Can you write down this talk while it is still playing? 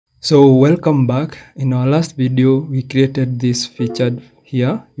So welcome back. In our last video we created this featured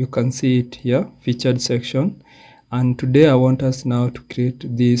here, you can see it here, featured section, and today I want us now to create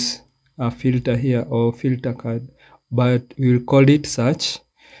this filter here, or filter card, but we will call it search.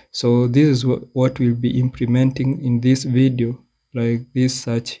 So this is what we'll be implementing in this video, like this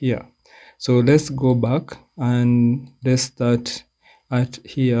search here. So let's go back and let's start at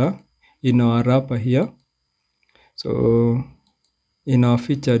here in our wrapper here. So in our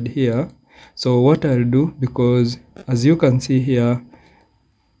featured here, so what I'll do, because as you can see here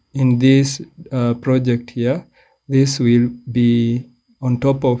in this project here, this will be on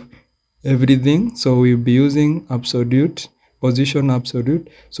top of everything, so we'll be using absolute position absolute.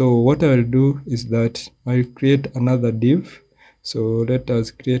 So what I'll do is that I'll create another div. So let us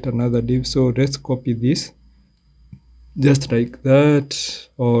create another div. So let's copy this just like that,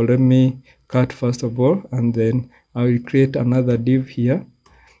 or let me cut first of all, and then I will create another div here,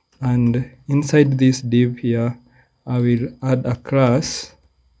 and inside this div here I will add a class,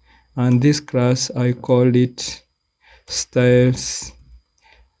 and this class I call it styles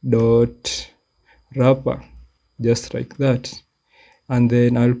dot wrapper, just like that. And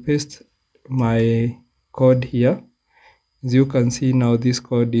then I'll paste my code here. As you can see now, this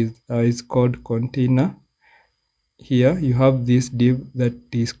code is called container. Here you have this div that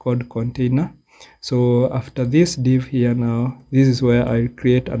is called container. So after this div here, now this is where I'll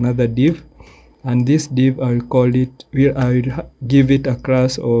create another div, and this div I'll call it, I'll give it a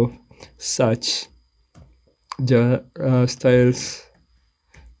class of search styles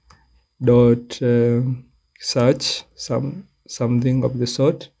dot search, something of the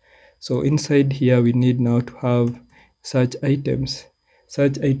sort. So inside here we need now to have search items.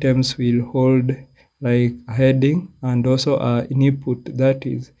 Search items will hold like a heading and also an input. That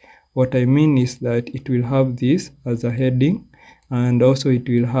is, what I mean is that it will have this as a heading, and also it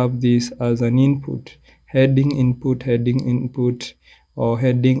will have this as an input, heading input, or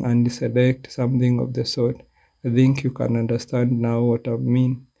heading and select, something of the sort. I think you can understand now what I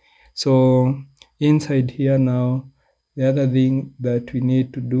mean. So inside here now, the other thing that we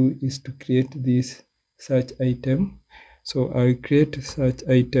need to do is to create this search item. So I'll create a search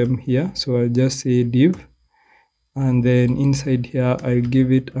item here. So I'll just say div, and then inside here I'll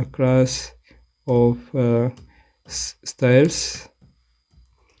give it a class of styles,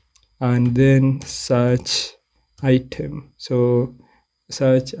 and then search item. So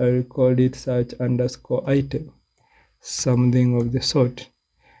search, I'll call it search underscore item, something of the sort.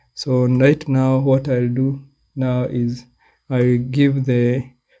 So right now what I'll do now is I'll give the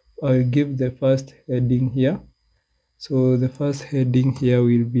first heading here. So the first heading here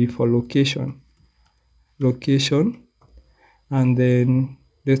will be for location, and then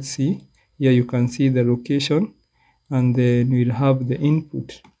let's see here, you can see the location, and then we'll have the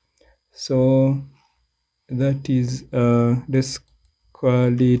input. So that is let's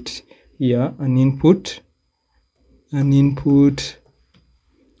call it here an input, and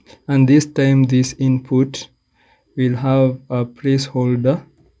this time this input will have a placeholder,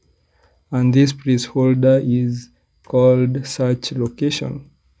 and this placeholder is called search location,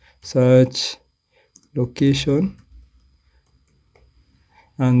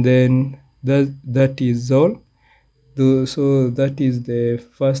 and then that is all. So that is the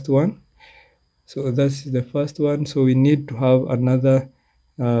first one. So that's the first one. So we need to have another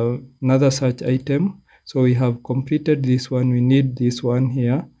search item. So we have completed this one. We need this one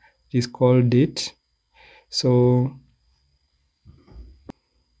here. It is called date. So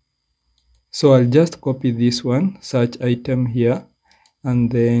I'll just copy this one, search item here, and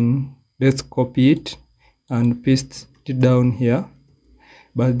then let's copy it and paste it down here.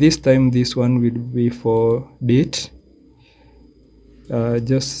 But this time this one will be for date,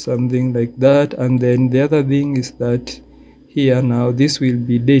 just something like that. And then the other thing is that here now this will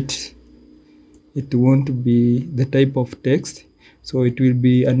be date. It won't be the type of text, so it will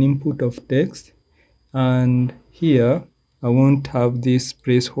be an input of text, and here I won't have this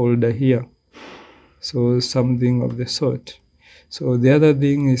placeholder here, so something of the sort. So the other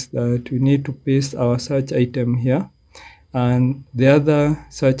thing is that we need to paste our search item here, and the other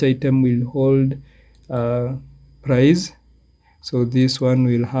search item will hold price. So this one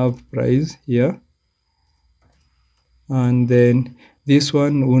will have price here, and then this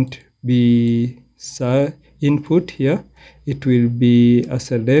one won't be input here, it will be a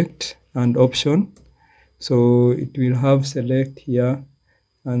select and option. So it will have select here,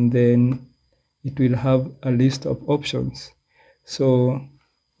 and then it will have a list of options. So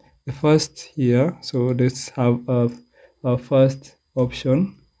the first here, so let's have our first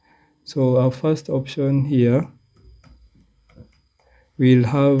option. So our first option here we'll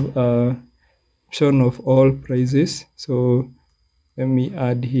have a option of all prices. So let me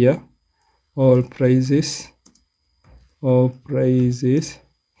add here all prices.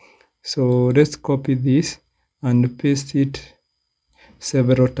 So let's copy this and paste it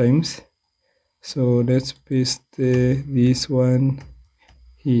several times. So let's paste this one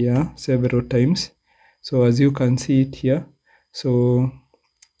here several times. So as you can see it here, so,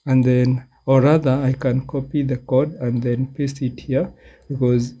 and then, or rather I can copy the code and then paste it here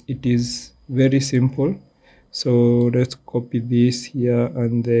because it is very simple. So let's copy this here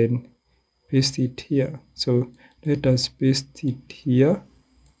and then paste it here. So let us paste it here,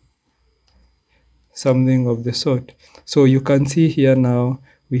 something of the sort. So you can see here now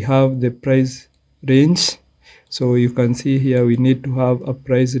we have the price range. So you can see here we need to have a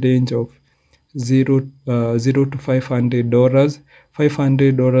price range of zero to $500,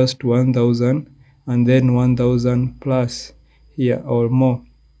 $500 to 1,000, and then 1,000 plus here or more.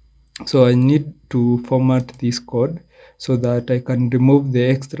 So I need to format this code so that I can remove the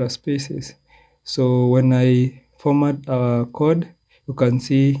extra spaces. So when I format our code, you can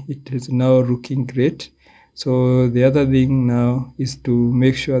see it is now looking great. So the other thing now is to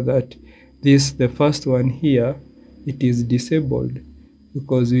make sure that the first one here, it is disabled,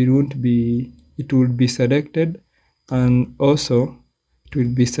 because it will be selected, and also it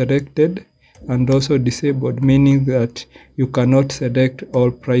will be selected and also disabled, meaning that you cannot select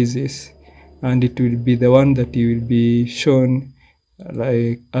all prices, and it will be the one that you will be shown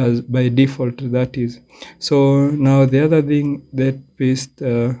like as by default, that is. So now the other thing, that paste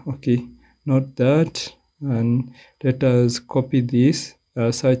okay, not that, and let us copy this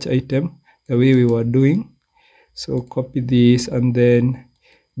search item the way we were doing. So copy this, and then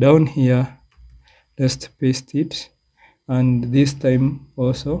down here let's paste it, and this time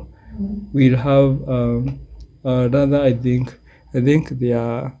also we'll have rather I think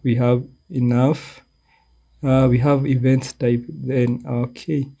we have enough. We have events type, then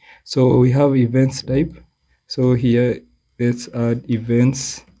okay, so we have events type. So here let's add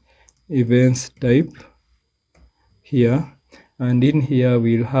events type here, and in here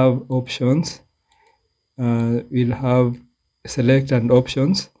we'll have options. We'll have select and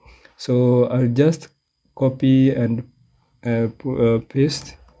options. So I'll just copy and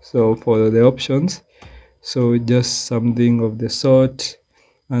paste. So for the options, so just something of the sort,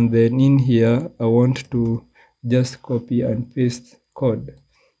 and then in here I want to just copy and paste code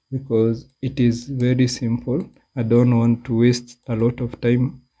because it is very simple. I don't want to waste a lot of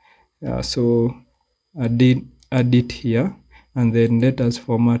time. So add it here, and then let us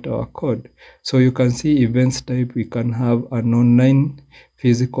format our code. So you can see events type, we can have an online,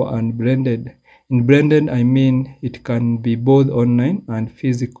 physical, and blended. In blended, I mean it can be both online and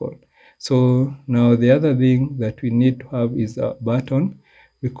physical. So now the other thing that we need to have is a button,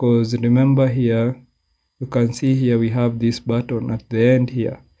 because remember here, you can see here we have this button at the end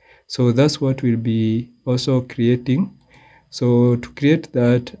here. So that's what we'll be also creating. So to create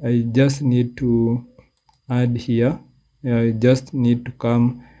that, I just need to add here. I just need to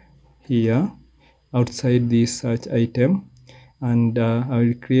come here outside this search item, and I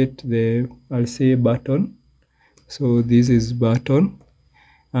will create I'll say button. So this is button,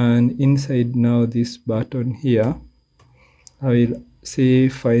 and inside now this button here, I will say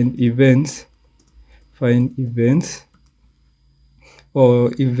find events,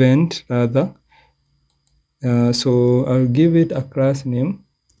 or event rather. So I'll give it a class name.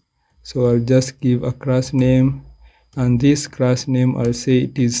 So I'll just give a class name, and this class name I'll say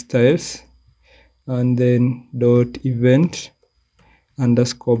it is styles, and then dot event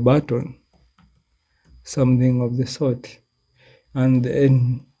underscore button, something of the sort. And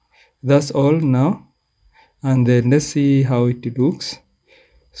then that's all now, and then let's see how it looks.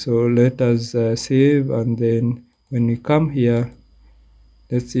 So let us save, and then when we come here,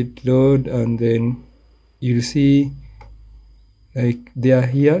 let's hit load, and then you'll see like they are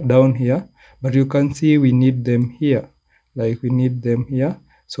here down here, but you can see we need them here, like we need them here.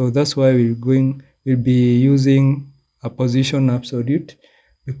 So that's why we'll be using a position absolute,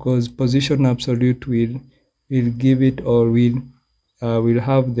 because position absolute will give it, or will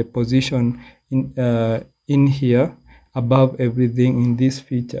have the position in here above everything in this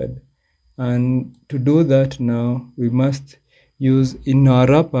featured. And to do that now, we must use in our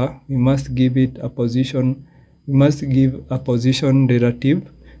wrapper, we must give it a position. We must give a position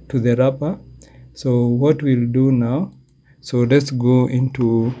relative to the wrapper. So what we'll do now, so let's go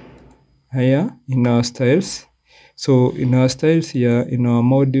into here in our styles. So in our styles here, in our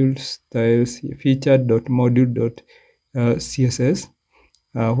module styles, featured.module.css,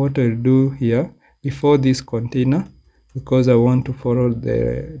 what I'll do here, before this container, because I want to follow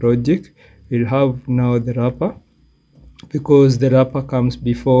the logic, we'll have now the wrapper, because the wrapper comes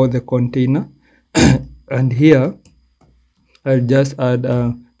before the container. And here I'll just add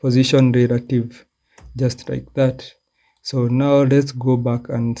a position relative, just like that. So now let's go back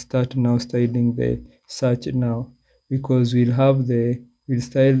and start now styling the search now, because we'll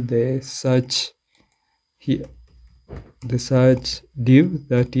style the search here, the search div,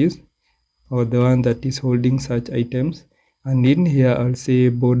 that is, or the one that is holding search items. And in here I'll say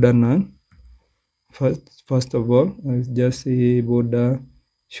border none. First of all, I'll just say border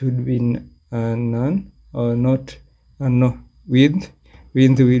should be none, or not, no, width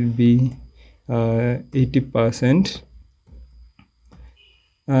will be 80%.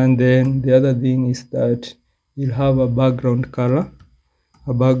 And then the other thing is that you'll have a background color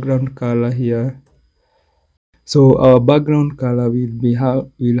here. So our background color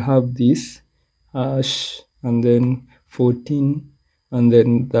will have this hash, and then 14, and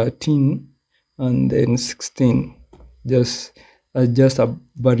then 13, and then 16, just a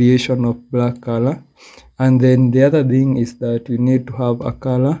variation of black color. And then the other thing is that we need to have a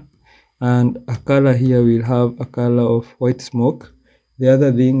color, and a color here will have a color of white smoke. The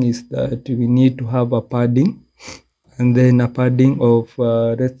other thing is that we need to have a padding, and then a padding of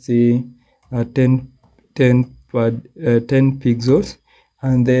let's say 10 pixels.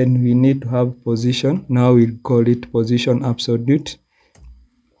 And then we need to have position. Now we'll call it position absolute.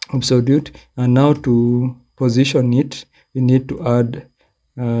 And now to position it, we need to add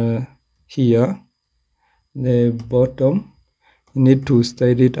here the bottom. We need to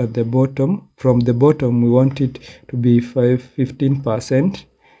style it at the bottom. From the bottom we want it to be 15%.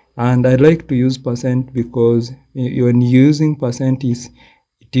 And I like to use percent because when using percent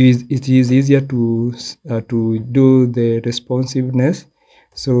it is easier to do the responsiveness.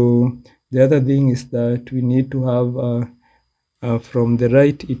 So the other thing is that we need to have from the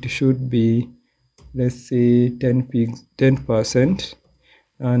right it should be, let's say, 10%.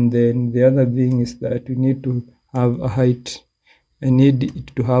 And then the other thing is that we need to have a height. I need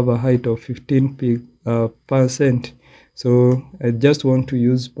it to have a height of 15%. So I just want to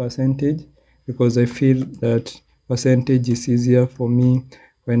use percentage because I feel that percentage is easier for me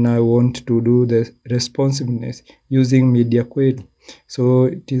when I want to do the responsiveness using media query. So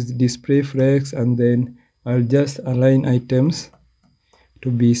it is display flex, and then I'll just align items to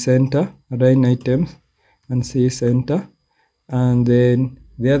be center, align items and say center. And then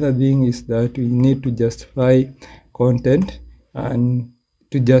the other thing is that we need to justify content, and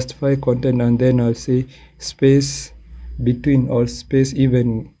then I'll say space between or space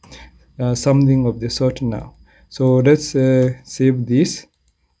even, something of the sort now. So let's save this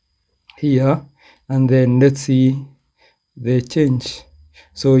here, and then let's see the change.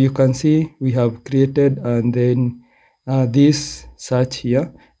 So you can see we have created, and then this search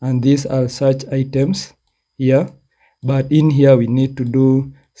here, and these are search items here. But in here we need to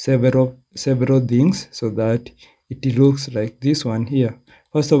do several things so that it looks like this one here.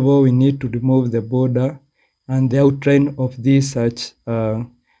 First of all, we need to remove the border and the outline of this search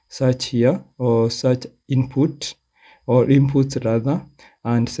here, or search input, or inputs rather,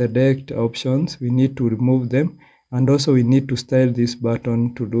 and select options. We need to remove them, and also we need to style this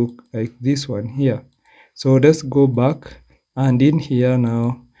button to look like this one here. So let's go back, and in here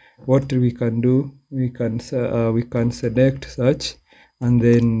now what we can do, we can select search, and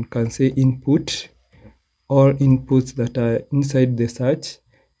then can say input all inputs that are inside the search,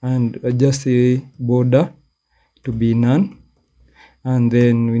 and just say border to be none. And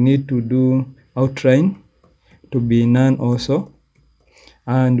then we need to do outline to be none also,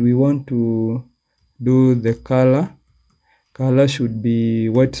 and we want to do the color should be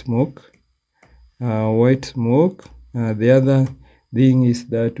white smoke. The other thing is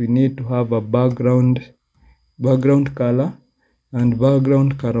that we need to have a background color, and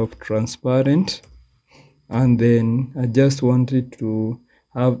background color of transparent. And then I just wanted to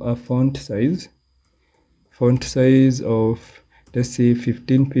have a font size of, let's say,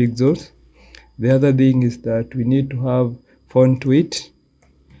 15 pixels. The other thing is that we need to have font weight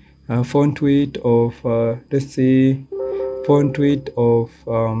of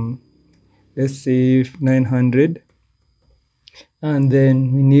let's say 900. And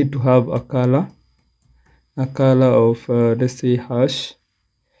then we need to have a color of let's say hash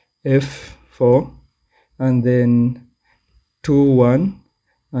F4, and then 21,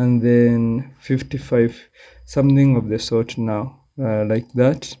 and then 55, something of the sort now, like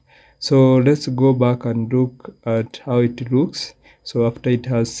that. So let's go back and look at how it looks. So after it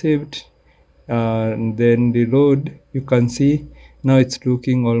has saved and then reload, you can see now it's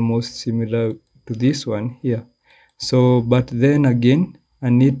looking almost similar to this one here. So but then again I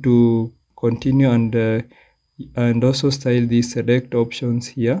need to continue and also style the select options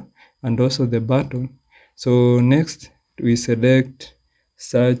here and also the button. So next we select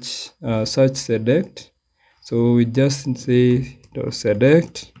search select. So we just say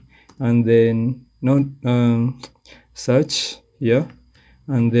select and then not search here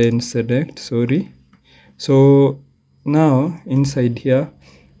and then select, sorry. So now inside here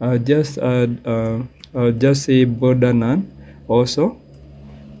I'll just add I'll just say border none also,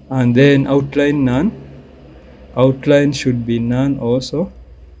 and then outline none. Outline should be none also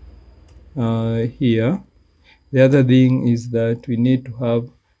here. The other thing is that we need to have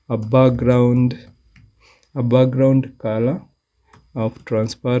a background color of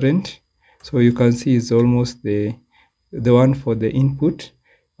transparent. So you can see it's almost the one for the input,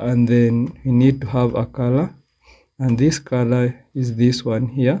 and then we need to have a color, and this color is this one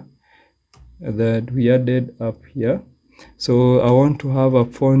here that we added up here. So I want to have a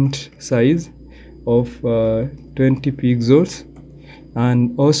font size of 20 pixels,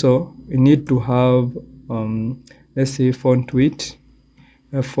 and also we need to have let's say font weight,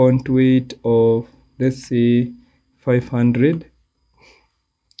 a font weight of, let's say, 500.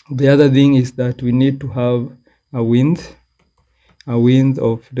 The other thing is that we need to have a width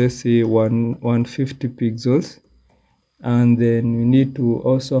of, let's say, 150 pixels, and then we need to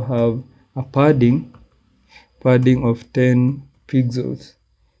also have a padding of 10 pixels.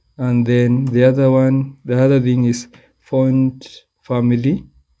 And then the other thing is font family,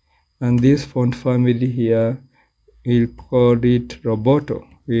 and this font family here we'll call it Roboto.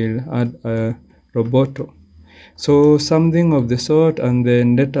 We'll add a Roboto, so something of the sort, and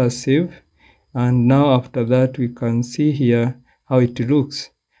then let us save. And now after that we can see here how it looks.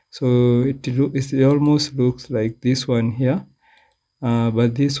 So it almost looks like this one here,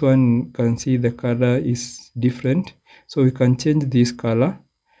 but this one can see the color is different, so we can change this color.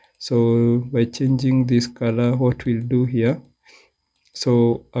 So by changing this color, what we'll do here,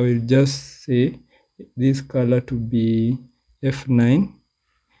 so I will just say this color to be F9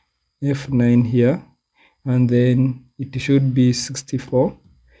 here, and then it should be 64,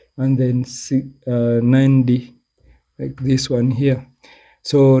 and then 90, like this one here.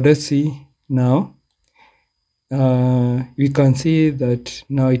 So let's see now. We can see that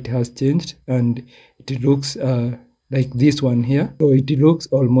now it has changed and it looks like this one here. So it looks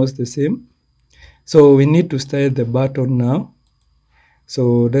almost the same. So we need to style the button now.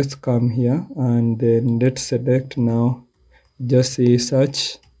 So let's come here and then let's select now, just say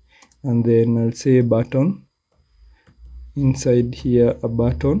search, and then I'll say button. Inside here a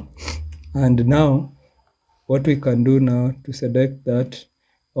button, and now what we can do now to select that,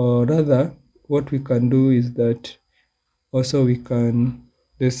 or rather what we can do is that also we can,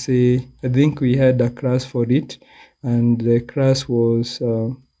 let's say, I think we had a class for it, and the class was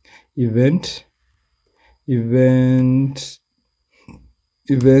events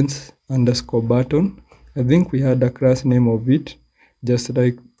underscore button. I think we had a class name of it, just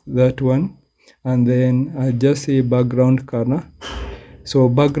like that one. And then I just say background color. So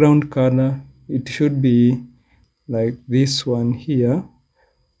background color, it should be like this one here,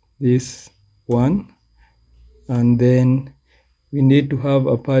 this one, and then we need to have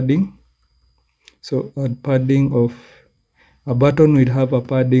a padding. So a padding of a button will have a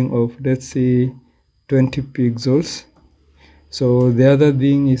padding of, let's say, 20 pixels. So the other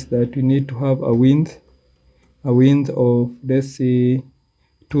thing is that we need to have a width of, let's say,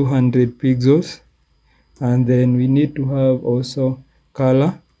 200 pixels, and then we need to have also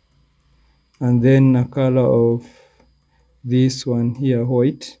color, and then a color of this one here,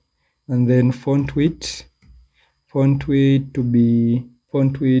 white, and then font weight to be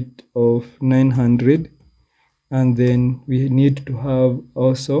font weight of 900, and then we need to have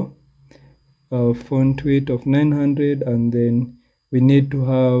also a font weight of 900, and then we need to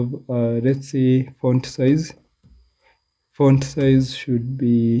have let's say font size should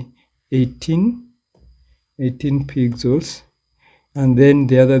be 18 pixels. And then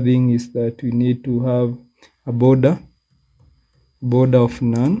the other thing is that we need to have a border of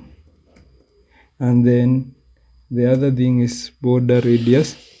none, and then the other thing is border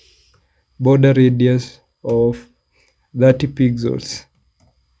radius of 30 pixels.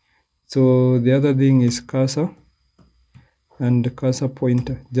 So the other thing is cursor and cursor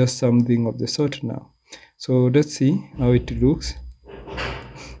pointer, just something of the sort now. So let's see how it looks.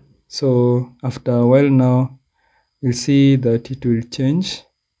 So after a while now, you'll see that it will change.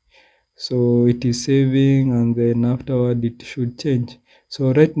 So it is saving, and then afterward it should change.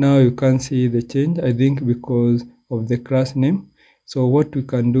 So right now you can't see the change, I think because of the class name. So what we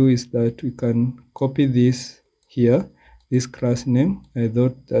can do is that we can copy this here, this class name. I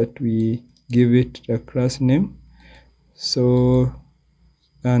thought that we give it a class name. So,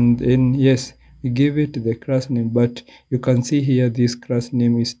 and then yes, we give it the class name, but you can see here this class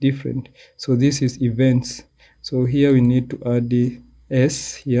name is different. So this is events. So here we need to add the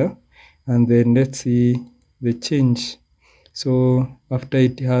S here, and then let's see the change. So after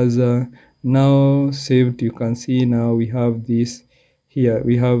it has now saved, you can see now we have this here.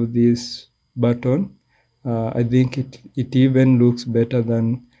 We have this button. I think it even looks better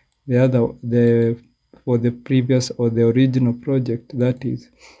than the for the previous or the original project, that is.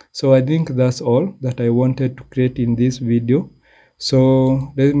 So I think that's all that I wanted to create in this video.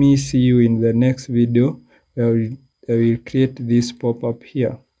 So let me see you in the next video where I will create this pop-up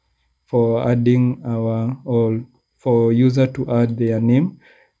here for adding or for user to add their name,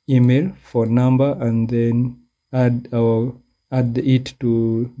 email, phone number, and then add it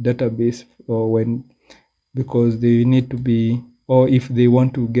to database, or when, because they need to be, or if they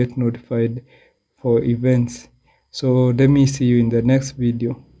want to get notified for events. So let me see you in the next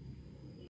video.